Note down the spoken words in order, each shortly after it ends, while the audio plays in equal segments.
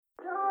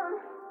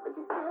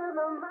you still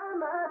on my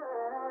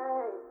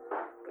mind.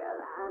 Girl,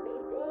 I be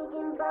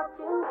thinking about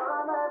you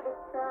all of the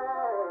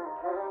time.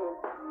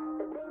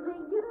 The things we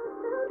used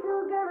to do,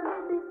 girl, I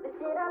miss it. The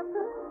shit I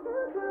put you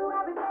through,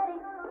 I'll be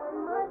ready one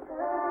more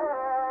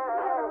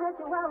time. Girl, let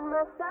you on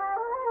my side.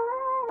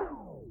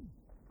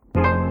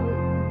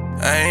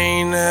 I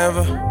ain't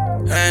never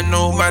had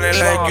nobody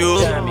like you.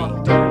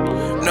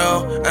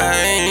 No, I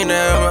ain't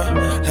never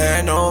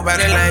had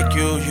nobody like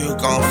you. You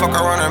gon' fuck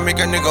around and make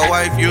a nigga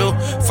wife you.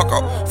 Fuck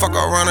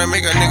around and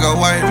make a nigga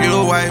wife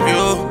you.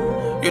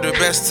 You the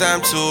best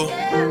time too.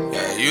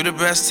 Yeah, you the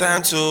best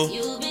time too.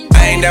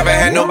 I ain't never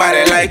had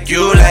nobody like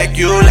you.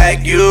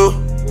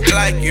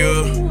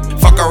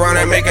 Fuck around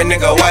and make a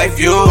nigga wife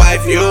you.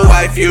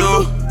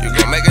 You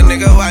gon' make a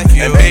nigga wife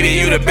you. And baby,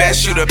 you the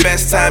best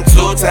time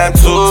too. Sorry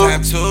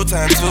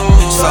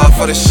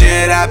for the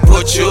shit I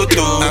put you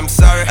through. I'm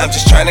sorry, I'm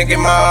just tryna get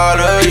my all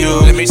of you.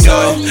 Let me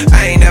know,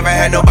 I ain't never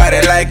had nobody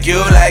like you.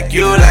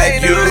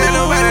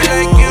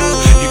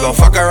 You gon'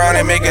 fuck around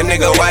and make a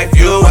nigga wife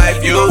you.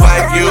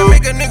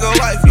 Make a nigga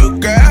wife you,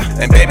 girl.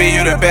 And baby,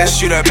 you the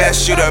best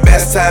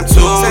time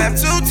too.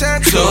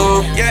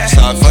 Yeah.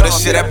 Sorry for the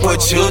shit I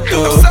put you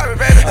through.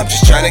 I'm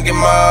just tryna get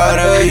my all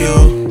of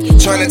you.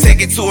 Tryna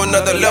take it to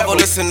another level.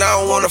 Listen, I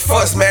don't wanna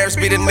fuss. Marriage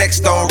be the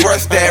next, don't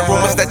rush that.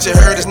 Rumors that you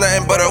heard is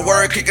nothing but a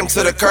word. Kick him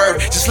to the curb.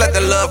 Just let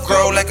the love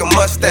grow like a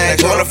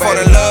mustache. Wanna fall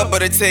in love,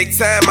 but it take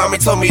time. Mommy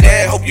told me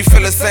that. Hope you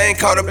feel the same.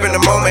 Caught up in the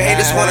moment.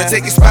 Haters wanna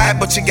take your spot,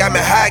 but you got me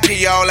high. Give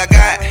you all I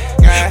got.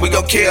 We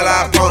gon' kill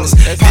our opponents.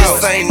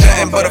 This ain't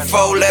nothing but a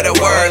 4-letter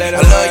word.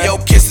 I love your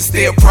kisses,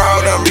 still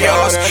proud I'm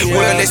yours.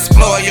 We'll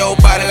explore your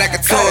body like a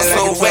tour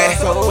so wet.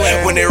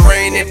 When it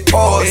rain, it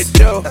pours.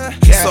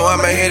 So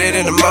I'ma hit it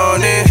in the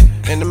morning.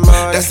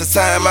 That's the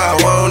time I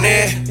want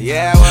it.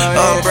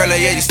 Umbrella,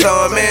 yeah, you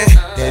storming.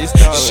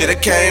 Shoulda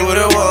came with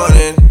a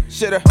warning.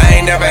 I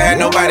ain't never had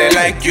nobody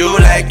like you.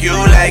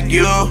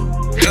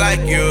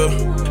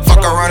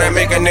 Fuck around and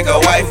make a nigga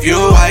wife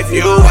you.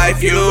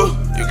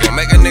 You gon'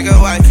 make a nigga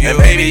wife you. And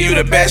baby, you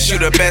the best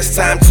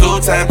time too.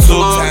 Sorry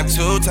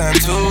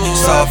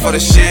for the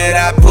shit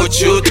I put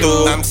you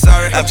through. I'm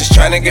sorry, I'm just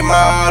tryna get my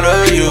all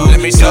of you. Let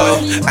me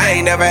know, I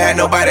ain't never had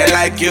nobody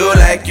like you.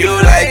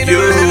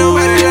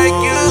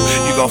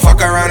 You gon' fuck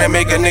around and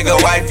make a nigga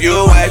wife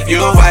you.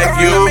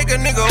 Make a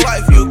nigga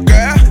wife you,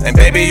 girl. And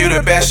baby, you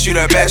the best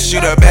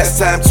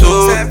time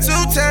too.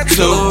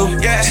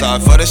 Yeah.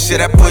 Sorry for the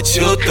shit I put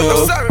you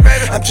through.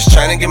 I'm just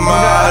tryna get my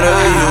all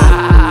of you.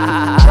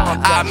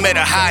 I met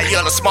a high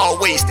yellow, small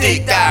waist,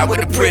 thick thigh with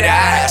the pretty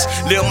eyes.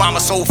 Lil' mama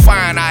so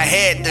fine, I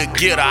had to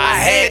get her. I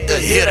had to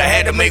hit her,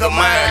 had to make her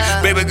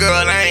mine. Baby girl,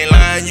 I ain't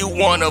lying, you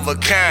one of a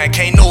kind.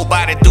 Can't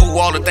nobody do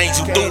all the things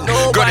you do.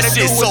 Girl, this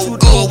shit so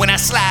good when I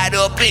slide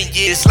up in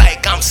you, it's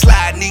like I'm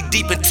sliding knee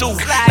deep in two.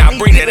 Now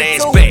bring that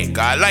ass back,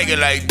 I like it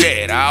like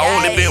that. I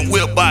only been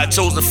whipped by,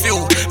 chose a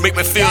few. Make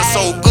me feel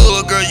so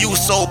good, girl, you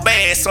so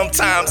bad.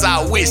 Sometimes I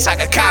wish I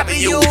could copy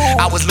you.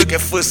 I was looking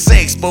for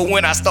sex, but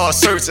when I start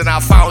searching, I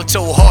found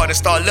your heart and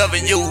start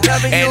loving you.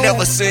 And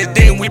ever since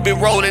then, we been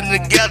rolling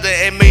together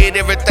and made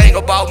everything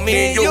about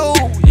me and you.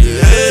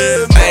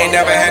 Yeah, I ain't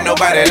never had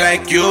nobody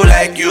like you.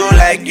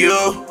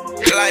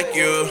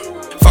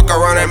 Fuck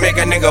around and make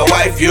a nigga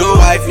wife you.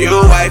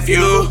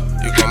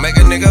 You gon' make a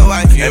nigga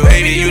wife you. And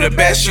baby, you the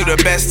best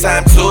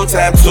time too.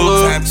 Sorry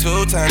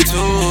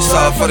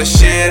for the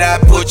shit I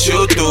put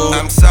you through.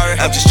 I'm sorry,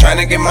 I'm just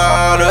tryna get my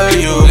all of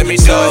you. Let me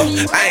know,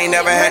 I ain't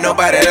never had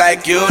nobody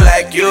like you.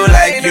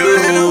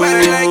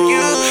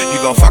 You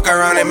gon' fuck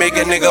around and make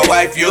a nigga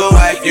wife you.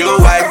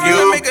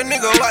 Make a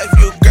nigga wife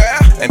you, girl.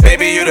 And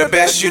baby, you the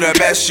best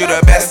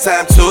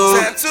time too.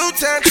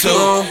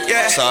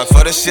 Yeah. Sorry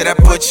for the shit I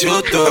put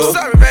you through.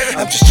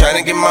 I'm just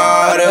tryna get my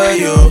all of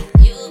you.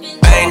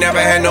 I ain't never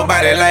had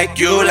nobody like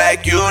you.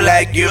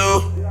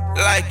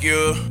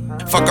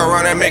 Fuck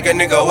around and make a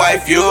nigga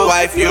wife you.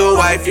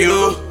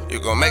 You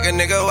gon' make a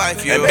nigga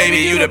wife you. And baby,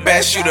 you the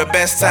best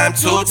time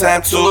too.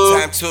 Sorry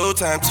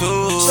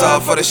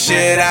for the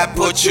shit I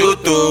put you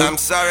through. I'm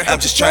sorry, I'm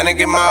just tryna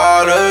get my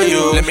all of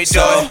you. Let me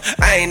know,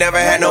 I ain't never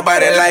had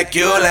nobody like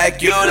you. You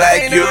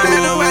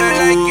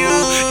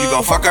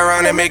gon' fuck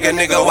around and make a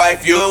nigga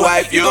wife you.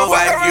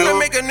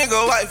 Make a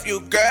nigga wife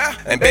you, girl.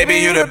 And baby,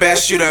 you the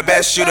best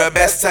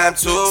time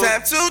too.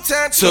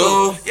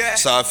 Yeah.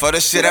 Sorry for the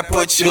shit I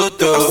put you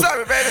through.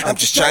 I'm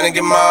just tryna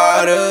get my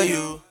all of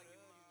you.